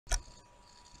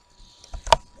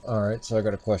Alright, so I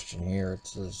got a question here. It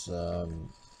says,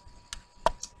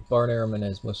 Bart Ehrman,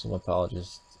 as Muslim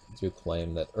apologists, do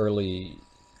claim that early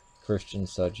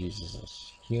Christians saw Jesus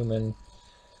as human,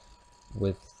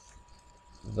 with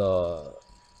the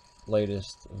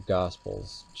latest of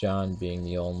Gospels, John being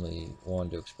the only one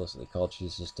to explicitly call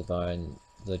Jesus divine.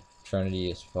 The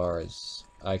Trinity, as far as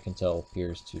I can tell,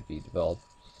 appears to be developed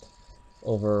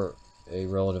over a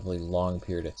relatively long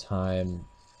period of time,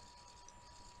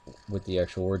 with the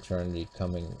actual word Trinity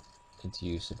coming into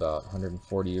use about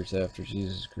 140 years after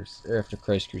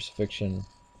Christ's crucifixion.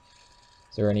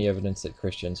 Is there any evidence that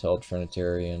Christians held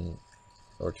Trinitarian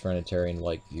or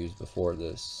Trinitarian-like views before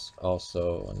this?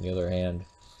 Also, on the other hand,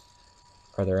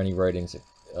 are there any writings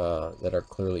that are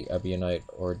clearly Ebionite,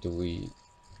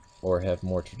 or have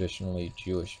more traditionally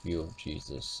Jewish view of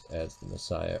Jesus as the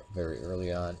Messiah very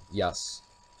early on? Yes.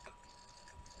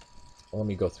 Let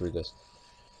me go through this.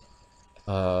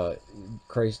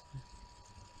 Christ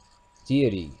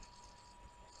deity.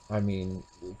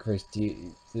 Christ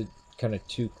deity. The kind of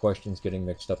two questions getting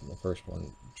mixed up in the first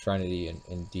one: Trinity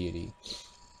and deity.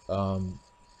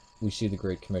 We see the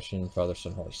Great Commission, Father,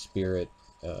 Son, Holy Spirit.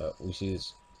 We see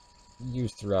this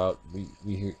used throughout.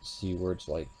 We see words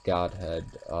like Godhead,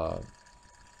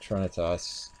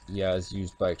 Trinitas. Yeah, is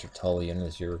used by Tertullian,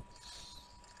 as you're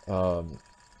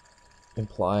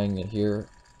implying it here.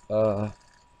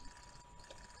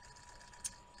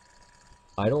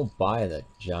 I don't buy that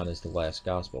John is the last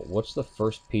gospel. What's the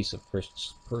first piece of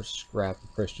first scrap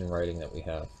of Christian writing that we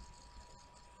have?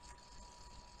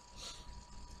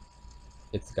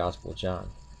 It's the Gospel of John.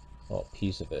 Well, a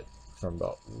piece of it from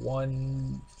about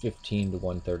 115 to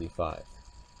 135.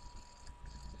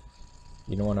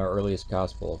 You know when our earliest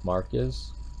Gospel of Mark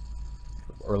is?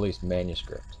 Earliest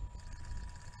manuscript.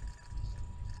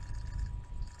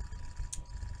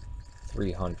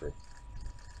 300.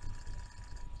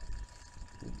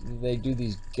 They do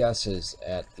these guesses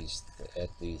at these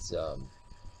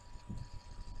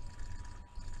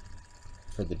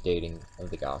for the dating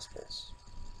of the Gospels.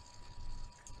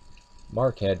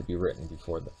 Mark had to be written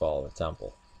before the fall of the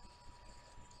temple.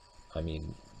 I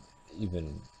mean,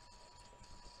 even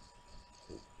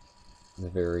the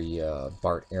very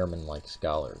Bart Ehrman-like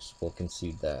scholars will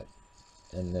concede that.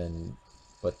 And then,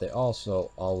 but they also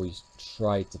always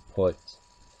try to put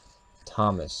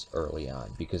Thomas early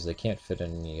on because they can't fit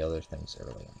in any other things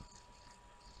early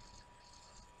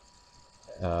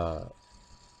on.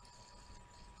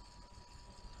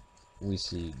 We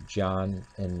see John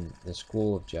and the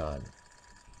school of John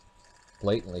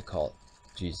blatantly call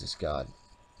Jesus God.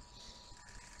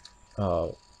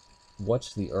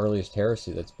 What's the earliest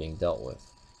heresy that's being dealt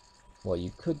with? Well,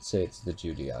 you could say it's the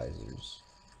Judaizers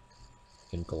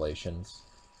in Galatians,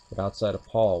 but outside of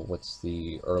Paul, what's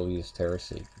the earliest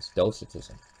heresy? It's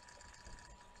Docetism.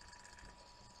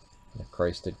 If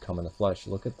Christ did come in the flesh,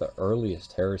 look at the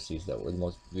earliest heresies that were the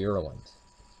most virulent.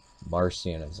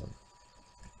 Marcionism,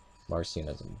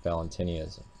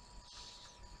 Valentinianism.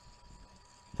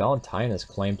 Valentinus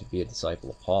claimed to be a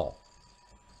disciple of Paul.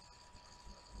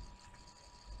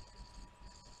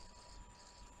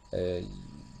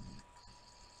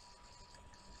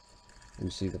 We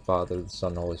see the Father, the Son,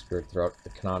 and the Holy Spirit throughout the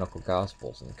canonical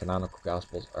Gospels, and the canonical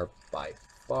Gospels are by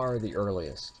far the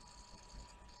earliest.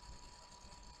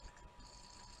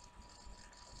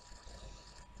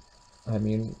 I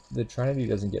mean, the Trinity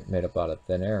doesn't get made up out of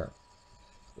thin air.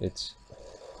 It's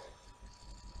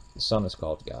the Son is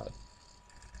called God.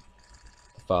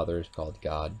 The Father is called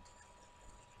God.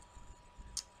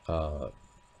 And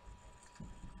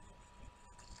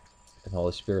the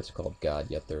Holy Spirit's called God,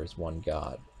 yet there is one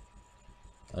God.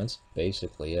 That's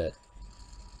basically it.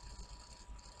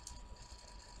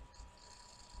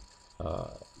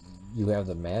 You have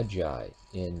the Magi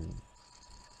in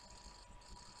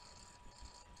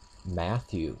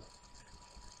Matthew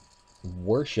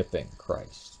worshiping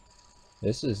Christ.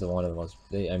 This is the one of the most,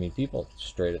 I mean, people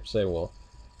straight up say, well,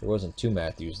 there wasn't two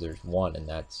Matthews, there's one, and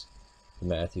that's the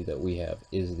Matthew that we have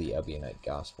is the Ebionite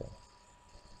Gospel.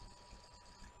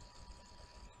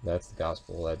 That's the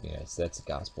Gospel of Ebionites. That's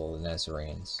the Gospel of the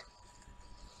Nazarenes.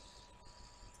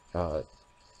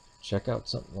 Check out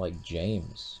something like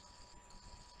James.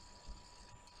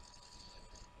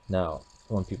 Now,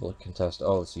 when people contest,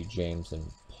 oh, see, James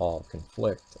and Paul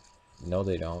conflict. No,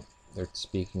 they don't. They're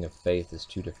speaking of faith as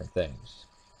two different things.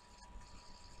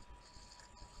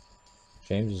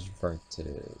 James is referring to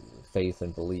faith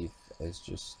and belief as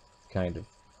just kind of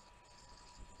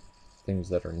things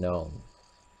that are known,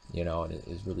 you know, and it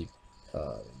is really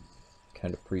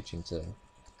kind of preaching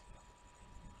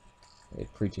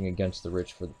against the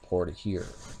rich for the poor to hear.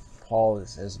 Paul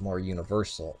has a more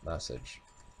universal message.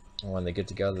 when they get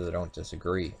together, they don't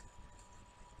disagree.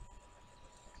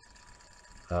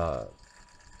 Uh,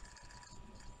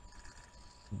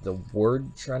 the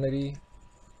word Trinity,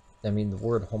 I mean, the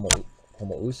word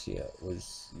homoousia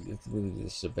was the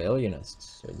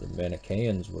Ebionites or the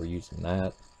Manichaeans were using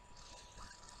that.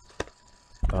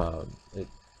 It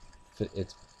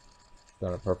it's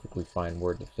been a perfectly fine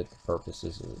word to fit the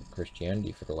purposes of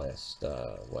Christianity for the last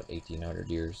 1800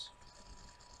 years.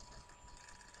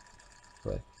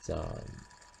 But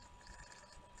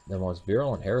the most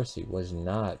virulent heresy was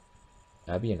not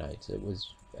Ebionites. It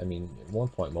was, I mean, at one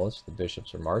point most of the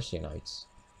bishops were Marcionites.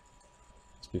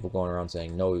 It's people going around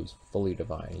saying, no, he was fully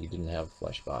divine. He didn't have a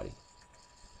flesh body.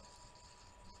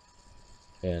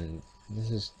 And this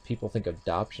is, people think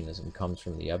adoptionism comes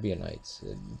from the Ebionites.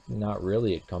 Not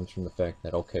really. It comes from the fact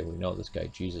that, okay, we know this guy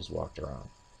Jesus walked around.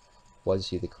 Was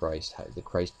he the Christ? The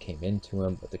Christ came into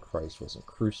him, but the Christ wasn't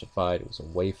crucified. It was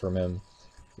away from him.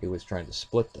 It was trying to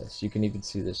split this. You can even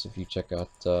see this if you check out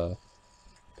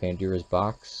Pandira's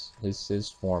box. His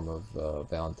form of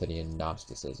Valentinian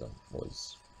Gnosticism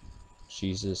was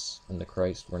Jesus and the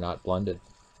Christ were not blended.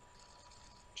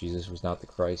 Jesus was not the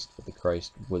Christ, but the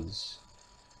Christ was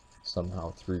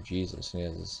somehow through Jesus, and he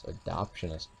has this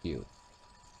adoptionist view.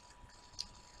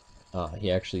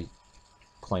 He actually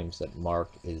claims that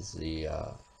Mark is the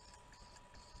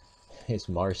is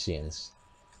Marcion's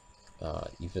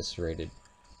eviscerated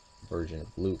version of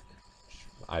Luke.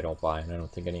 I don't buy, and I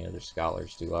don't think any other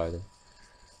scholars do either.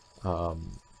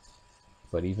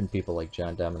 But even people like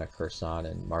John Dominic Curson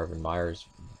and Marvin Myers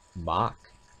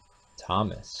mock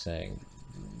Thomas, saying,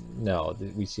 no,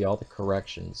 we see all the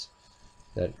corrections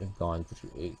that have gone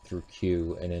through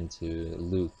Q and into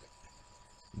Luke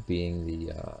being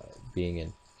the being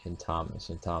in Thomas,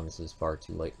 and Thomas is far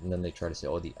too late. And then they try to say,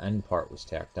 oh, the end part was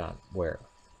tacked on. Where?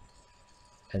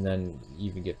 And then you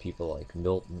even get people like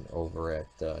Milton over at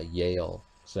Yale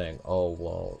saying, oh,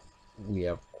 well, we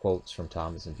have quotes from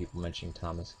Thomas and people mentioning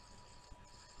Thomas.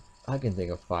 I can think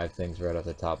of 5 things right off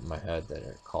the top of my head that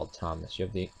are called Thomas. You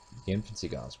have the infancy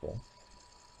gospel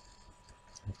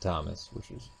of Thomas,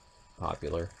 which is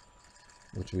popular,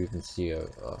 which we even see a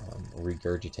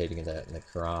regurgitating of that in the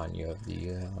Quran. You have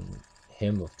the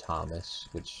hymn of Thomas,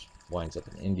 which winds up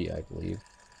in India, I believe.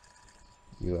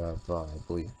 You have, I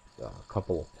believe, a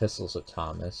couple epistles of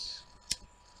Thomas.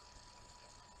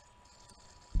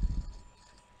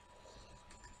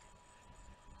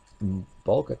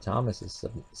 Bulk of Thomas is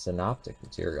synoptic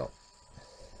material.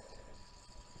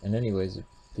 And anyways, if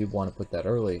people want to put that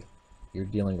early, you're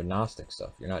dealing with Gnostic stuff.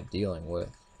 You're not dealing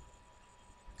with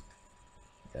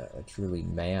a truly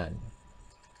man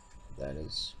that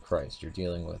is Christ. You're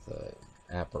dealing with an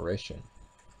apparition.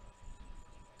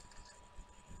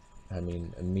 I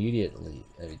mean, immediately,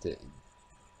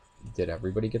 did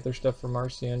everybody get their stuff from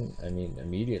Marcion? I mean,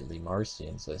 immediately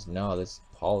Marcion says, no, this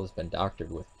Paul has been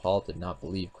doctored with. Paul did not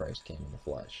believe Christ came in the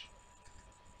flesh.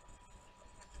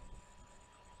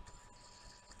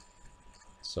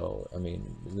 So, I mean,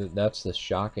 that's the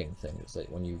shocking thing, is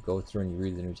that when you go through and you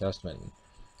read the New Testament,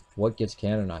 what gets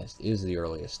canonized is the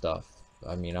earliest stuff.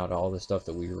 I mean, out of all the stuff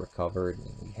that we recovered,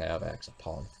 and we have Acts of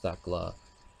Paul and Thecla,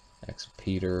 Acts of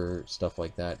Peter, stuff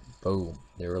like that, boom,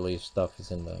 the earliest stuff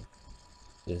is in the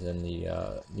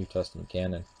New Testament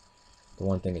canon. The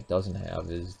one thing it doesn't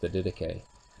have is the Didache.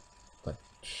 But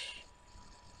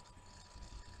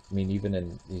I mean, even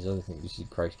in these other things, you see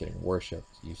Christ getting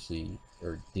worshipped. You see,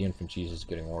 or the infant Jesus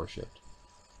getting worshipped.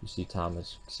 You see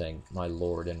Thomas saying, "My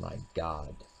Lord and my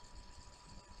God."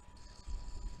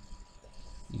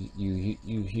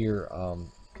 You hear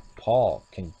Paul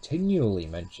continually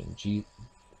mention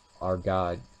our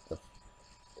God,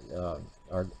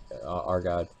 our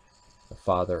God, the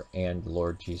Father and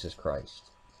Lord Jesus Christ,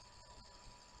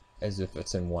 as if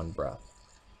it's in one breath.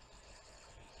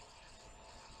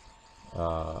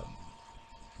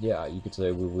 Yeah, you could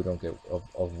say we don't get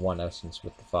of one essence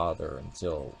with the Father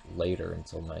until later,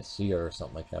 until Nicaea or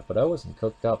something like that. But I wasn't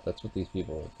cooked up. That's what these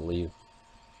people believe.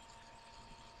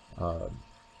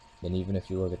 And even if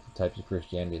you look at the types of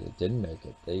Christianity that didn't make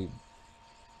it, they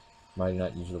might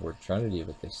not use the word Trinity,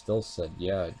 but they still said,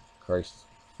 yeah, Christ's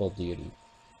full deity.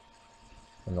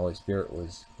 And the Holy Spirit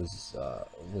was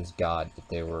God, but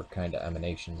they were kind of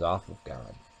emanations off of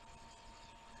God.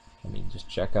 I mean, just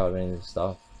check out any of this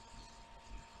stuff.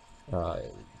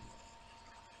 The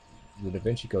Da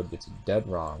Vinci Code gets it dead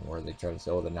wrong, where they try to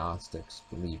say, oh, the Gnostics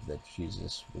believe that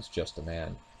Jesus was just a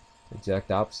man. The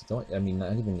exact opposite. I mean,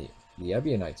 not even the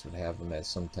Ebionites would have him as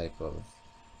some type of,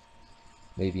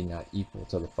 maybe not equal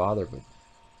to the Father, but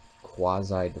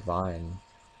quasi-divine,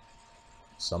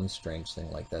 some strange thing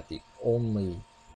like that. The only